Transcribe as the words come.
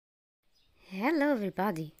Hello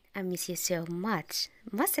everybody, I miss you so much.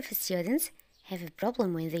 Most of students have a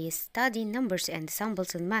problem when they study numbers and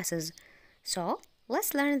symbols and masses. So,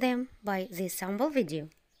 let's learn them by this sample video.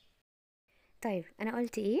 طيب أنا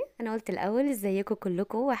قلت إيه؟ أنا قلت الأول إزيكم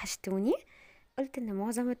كلكم وحشتوني. قلت إن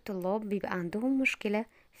معظم الطلاب بيبقى عندهم مشكلة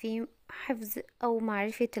في حفظ أو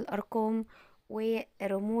معرفة الأرقام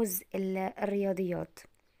ورموز الرياضيات.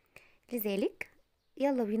 لذلك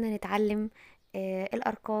يلا بينا نتعلم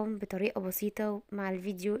الأرقام بطريقة بسيطة مع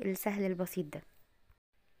الفيديو السهل البسيط ده.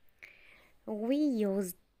 We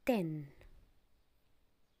use 10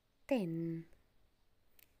 10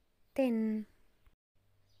 10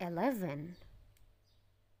 11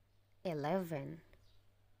 11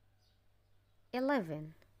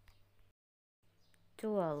 11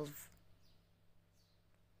 12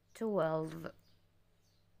 12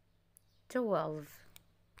 12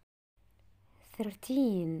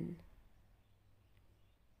 13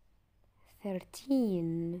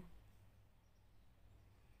 13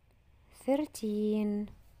 13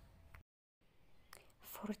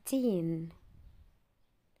 14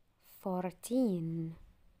 14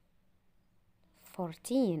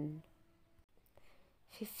 14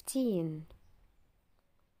 15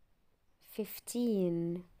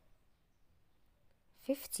 15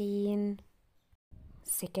 15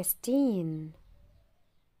 16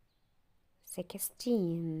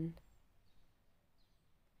 16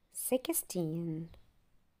 16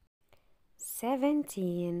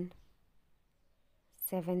 17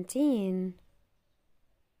 17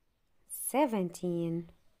 17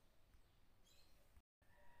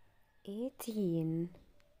 18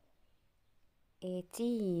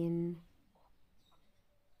 18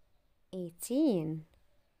 18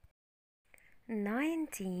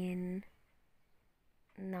 19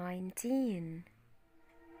 19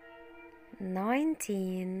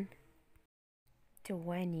 19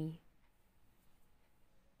 20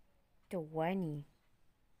 20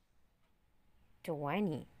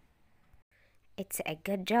 20 It's a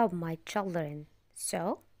good job, my children.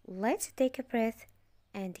 So, let's take a breath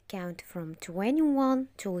and count from 21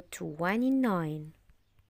 to 29.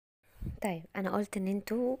 طيب أنا قلت إن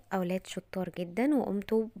انتوا أولاد شطار جدا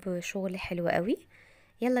وقمتوا بشغل حلو قوي.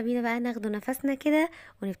 يلا بينا بقى ناخدوا نفسنا كده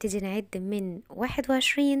ونبتدي نعد من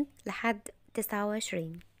 21 لحد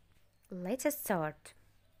 29. Let's start.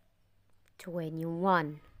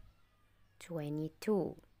 21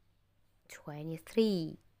 22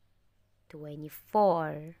 23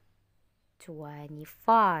 24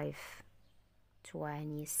 25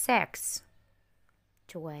 26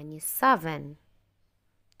 27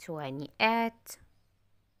 28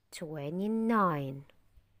 29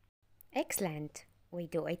 Excellent. We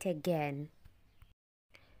do it again.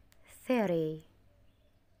 30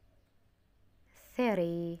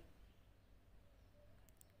 30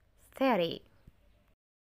 30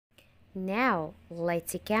 Now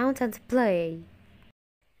let's count and play.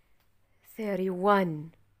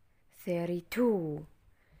 31 32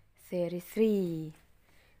 33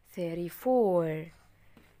 34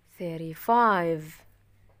 35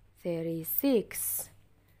 36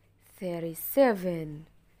 37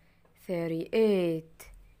 38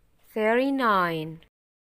 39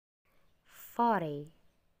 40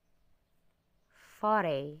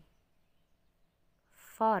 40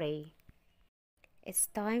 40 It's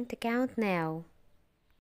time to count now.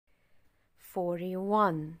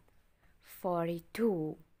 41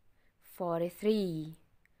 42 43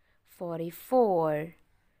 44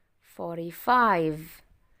 45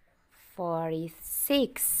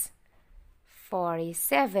 46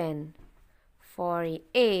 47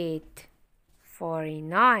 48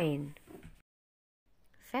 49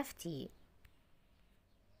 50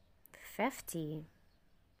 50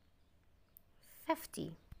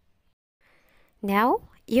 50 Now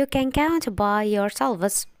you can count by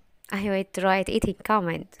yourselves. I will write it in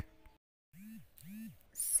comment.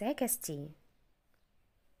 60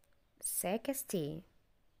 60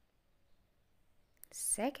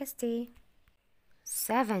 60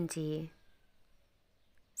 70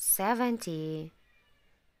 70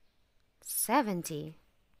 70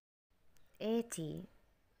 80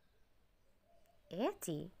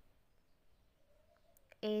 80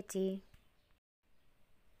 80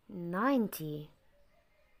 90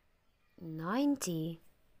 90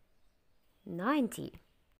 90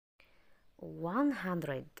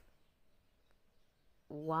 100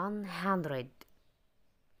 100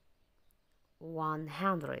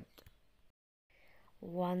 100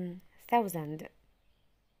 1000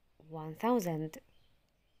 1000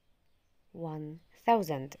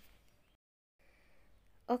 1000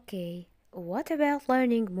 Okay, what about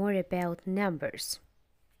learning more about numbers?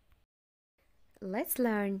 Let's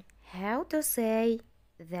learn How to say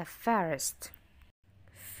the first.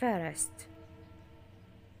 First.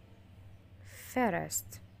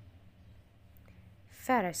 First.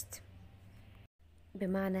 First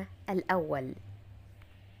بمعنى الأول.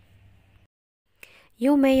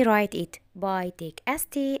 You may write it by take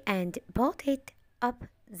st and put it up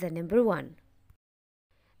the number 1.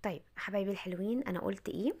 طيب حبايبي الحلوين، أنا قلت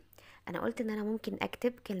إيه؟ أنا قلت إن أنا ممكن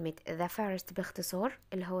أكتب كلمة the first باختصار،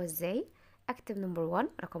 اللي هو إزاي؟ أكتب number 1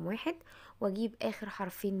 رقم 1 وأجيب آخر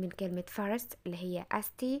حرفين من كلمة first اللي هي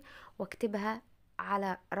st وأكتبها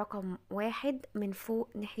على رقم 1 من فوق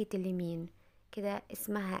ناحية اليمين كده،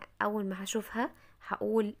 اسمها أول ما هشوفها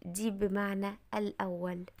هقول دي بمعنى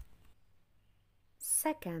الأول.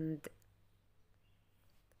 second.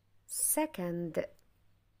 second.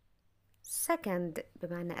 second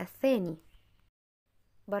بمعنى الثاني.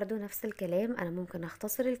 برضو نفس الكلام، أنا ممكن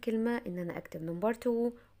أختصر الكلمة إن أنا أكتب number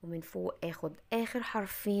 2 ومن فوق أخد آخر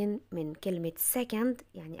حرفين من كلمة second،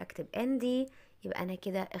 يعني أكتب nd، يبقى أنا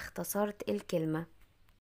كده اختصرت الكلمة.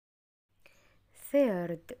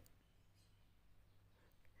 third.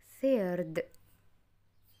 third.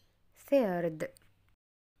 third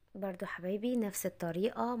برضو حبايبي نفس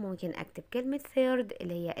الطريقة، ممكن أكتب كلمة third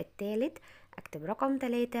اللي هي التالت، أكتب رقم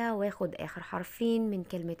 3 واخد آخر حرفين من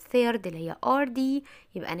كلمة third اللي هي rd،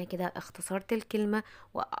 يبقى أنا كده اختصرت الكلمة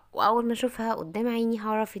وأول ما أشوفها قدام عيني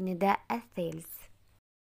هعرف إن ده الثالث.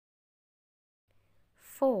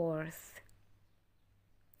 fourth.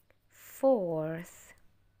 fourth.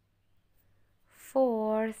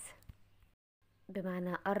 fourth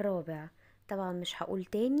بمعنى الرابع. طبعا مش هقول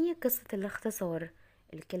تاني قصة الاختصار،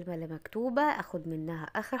 الكلمة اللي مكتوبة أخد منها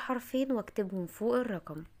آخر حرفين واكتبهم فوق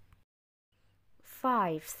الرقم.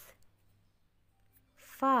 fifth.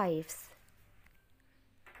 fifth.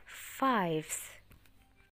 fifth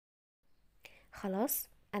خلاص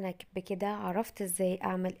أنا بكده عرفت ازاي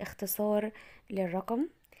أعمل اختصار للرقم.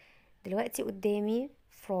 دلوقتي قدامي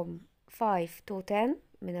from 5 to 10،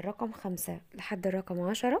 من الرقم 5 لحد الرقم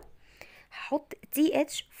 10 هحط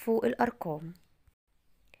th فوق الأرقام.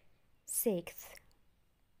 sixth.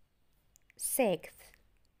 sixth.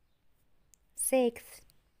 sixth.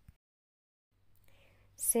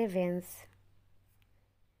 seventh.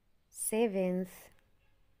 seventh.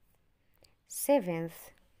 seventh.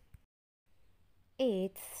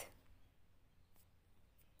 eighth.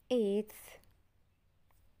 eighth.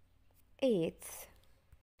 eighth.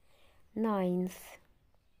 ninth.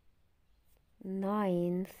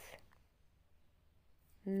 ninth.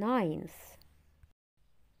 ninth.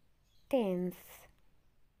 tenth.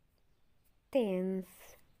 tenth.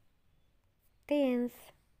 tenth.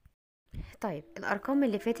 طيب الأرقام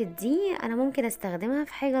اللي فاتت دي أنا ممكن أستخدمها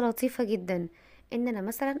في حاجة لطيفة جدا، إن أنا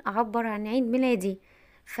مثلا أعبر عن عيد ميلادي.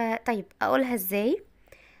 فطيب أقولها إزاي؟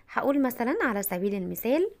 هقول مثلا على سبيل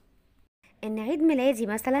المثال إن عيد ميلادي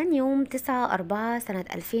مثلا يوم 9/4 سنة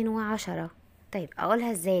 2010. طيب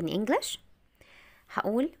أقولها إزاي in English؟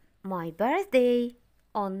 هقول my birthday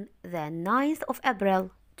on the 9th of April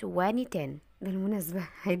 2010. بالمناسبة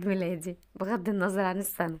عيد ميلادي بغض النظر عن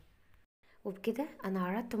السنة. وبكده أنا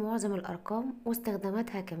عرضت معظم الأرقام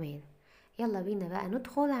واستخداماتها كمان. يلا بينا بقى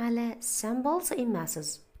ندخل على symbols in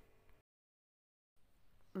masses.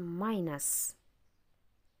 minus.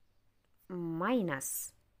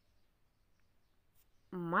 minus.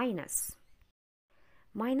 minus.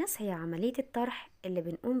 minus هي عملية الطرح اللي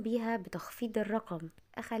بنقوم بيها بتخفيض الرقم،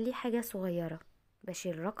 أخليه حاجة صغيرة،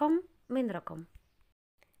 بشيل رقم من رقم.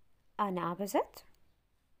 an opposite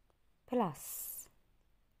plus.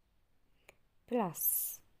 plus.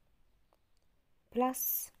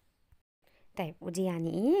 plus. طيب ودي يعني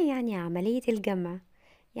ايه؟ يعني عملية الجمع،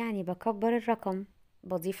 يعني بكبر الرقم،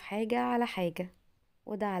 بضيف حاجة على حاجة،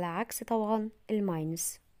 وده على عكس طبعا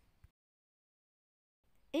الماينس.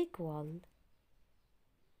 equal.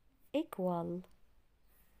 equal.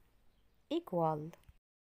 equal.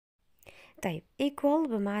 طيب equal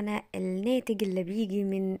بمعنى الناتج اللي بيجي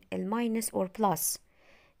من الماينس or plus،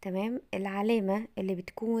 تمام، العلامة اللي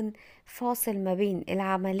بتكون فاصل ما بين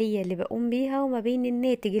العملية اللي بقوم بيها وما بين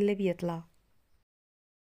الناتج اللي بيطلع.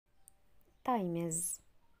 times.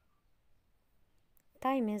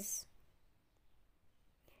 times.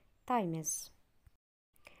 times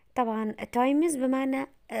طبعا times بمعنى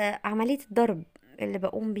عملية الضرب اللي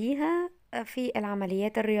بقوم بيها في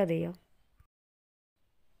العمليات الرياضية.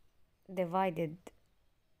 divided.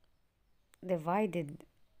 divided.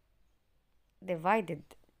 divided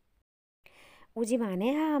ودي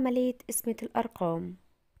معناها عملية قسمة الأرقام.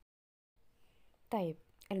 طيب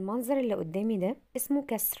المنظر اللي قدامي ده اسمه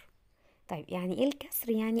كسر. طيب يعني ايه الكسر؟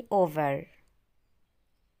 يعني over.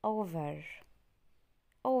 over.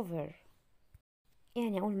 over.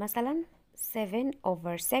 يعني أقول مثلا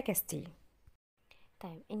 7/60.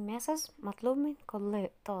 طيب الماسز مطلوب من كل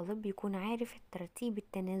طالب يكون عارف الترتيب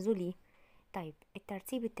التنازلي. طيب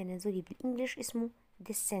الترتيب التنازلي بالإنجليش اسمه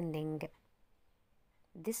descending.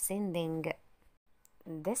 descending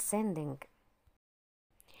descending.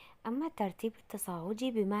 أما الترتيب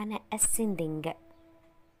التصاعدي بمعنى ascending.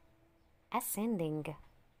 ascending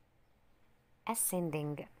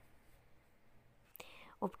ascending.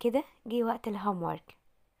 وبكده جه وقت الهومورك.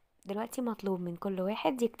 دلوقتي مطلوب من كل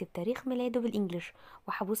واحد يكتب تاريخ ميلاده بالإنجليش،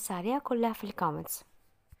 وهبص عليها كلها في الكومنتس.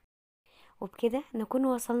 وبكده نكون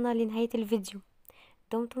وصلنا لنهاية الفيديو.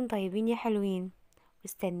 دمتم طيبين يا حلوين،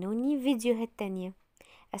 واستنوني فيديوهات تانية.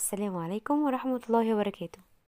 السلام عليكم ورحمة الله وبركاته.